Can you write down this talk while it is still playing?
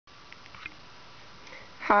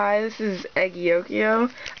Hi, this is Egiokio.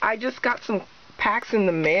 I just got some packs in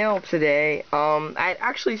the mail today. I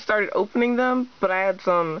actually started opening them, but I had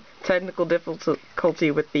some technical difficulty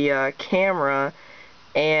with the camera,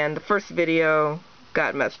 and the first video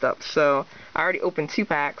got messed up, so I already opened 2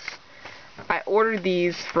 packs. I ordered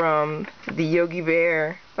these from the Yogi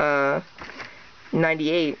Bear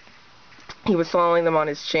 98. He was selling them on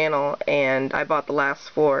his channel, and I bought the last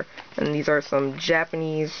 4, and these are some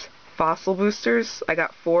Japanese fossil boosters. I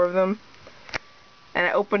got 4 of them, and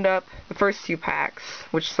I opened up the first 2 packs,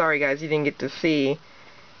 which, sorry guys, you didn't get to see,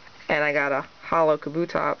 and I got a hollow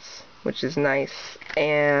Kabutops, which is nice,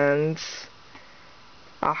 and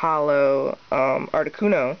a hollow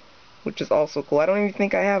Articuno, which is also cool. I don't even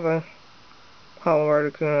think I have a hollow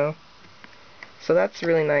Articuno, so that's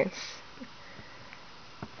really nice.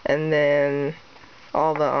 And then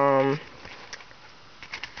all the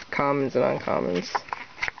commons and uncommons.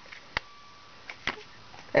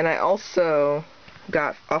 And I also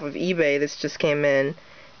got off of eBay, this just came in,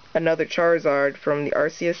 another Charizard from the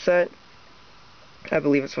Arceus set. I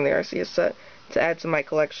believe it's from the Arceus set, to add to my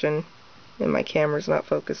collection, and my camera's not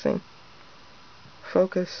focusing.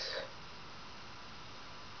 Focus.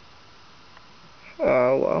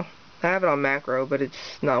 Oh well. I have it on macro, but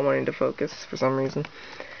it's not wanting to focus for some reason.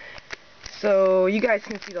 So you guys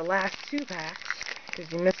can see the last 2 packs, because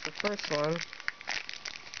you missed the first one.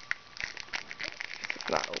 It's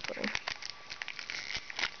not opening.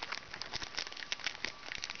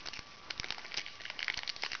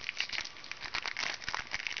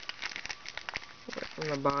 From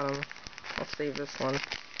the bottom. I'll save this one.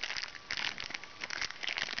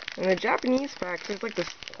 In the Japanese packs, there's like this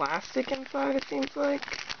plastic inside, it seems like.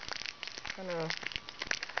 Kinda,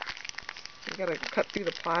 you gotta cut through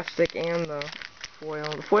the plastic and the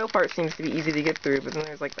foil. The foil part seems to be easy to get through, but then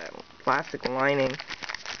there's like that plastic lining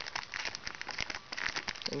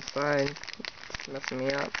inside. It's messing me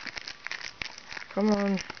up. Come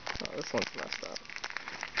on. Oh, this one's messed up.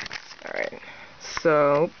 Alright.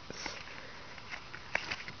 So,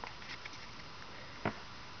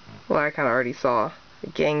 well, I kinda already saw the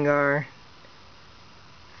Gengar.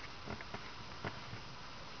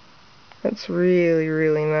 That's really,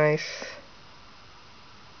 really nice.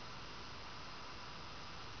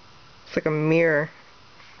 It's like a mirror.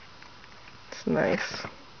 It's nice.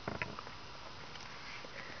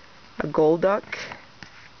 A Golduck,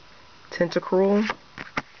 Tentacruel,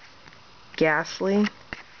 Ghastly.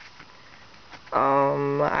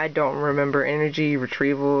 I don't remember, Energy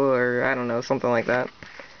Retrieval, or I don't know, something like that.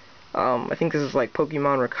 I think this is like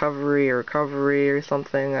Pokemon Recovery or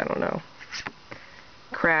something, I don't know.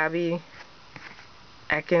 Krabby,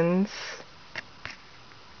 Ekans,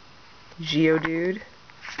 Geodude,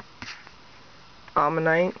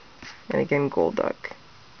 Ammonite, and again Golduck.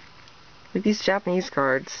 Like these Japanese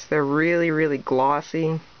cards, they're really, really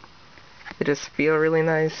glossy. They just feel really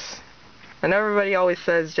nice. I know everybody always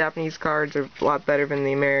says Japanese cards are a lot better than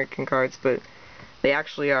the American cards, but they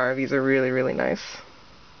actually are. These are really, really nice.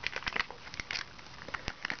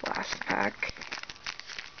 Last pack.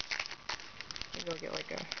 Maybe I'll get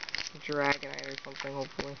like a Dragonite or something,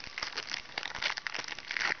 hopefully.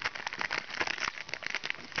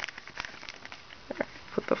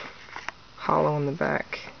 Put the hollow on the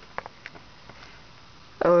back.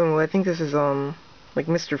 Oh, and I think this is like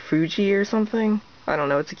Mr. Fuji or something. I don't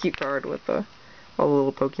know. It's a cute card with all the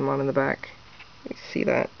little Pokemon in the back. You see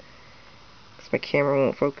that? Because my camera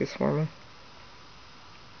won't focus for me.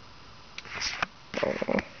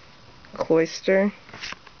 Oh. Cloyster,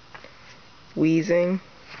 Weezing,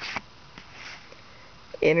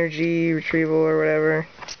 Energy Retrieval or whatever.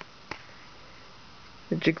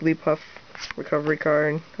 The Jigglypuff recovery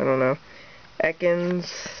card. I don't know.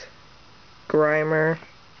 Ekans, Grimer,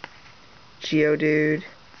 Geodude.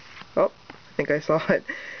 Oh, I think I saw it.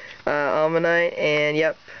 Ammonite, and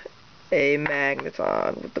yep, a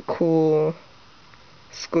Magneton with the cool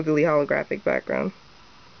squiggly holographic background.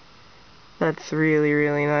 That's really,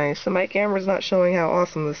 really nice. And my camera's not showing how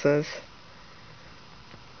awesome this is.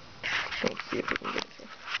 Let's see if we can get it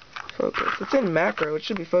to focus. It's in macro, it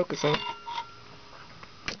should be focusing.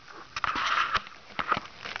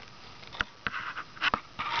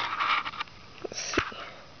 Let's see.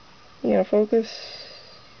 You gonna focus?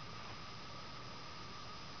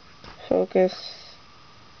 Focus.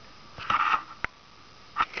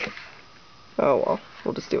 Oh well,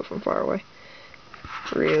 we'll just do it from far away.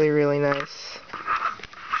 Really, really nice.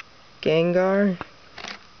 Gengar,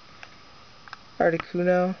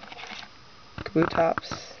 Articuno,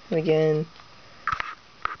 Kabutops, and again,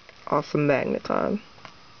 awesome Magneton.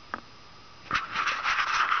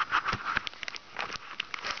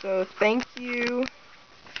 So thank you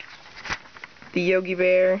the Yogi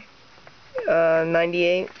Bear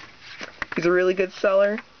 98. He's a really good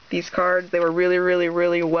seller. These cards, they were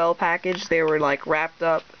really well packaged. They were like wrapped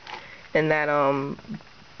up in that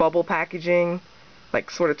bubble packaging, like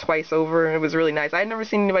sort of twice over, and it was really nice. I had never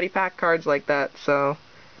seen anybody pack cards like that, so,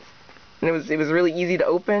 and it was really easy to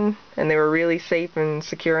open, and they were really safe and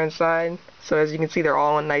secure inside. So as you can see, they're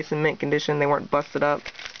all in nice and mint condition. They weren't busted up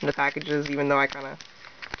in the packages, even though I kind of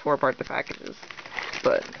tore apart the packages.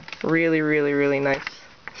 But really nice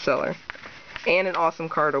seller, and an awesome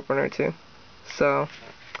card opener too. So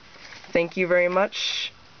thank you very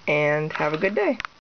much, and have a good day.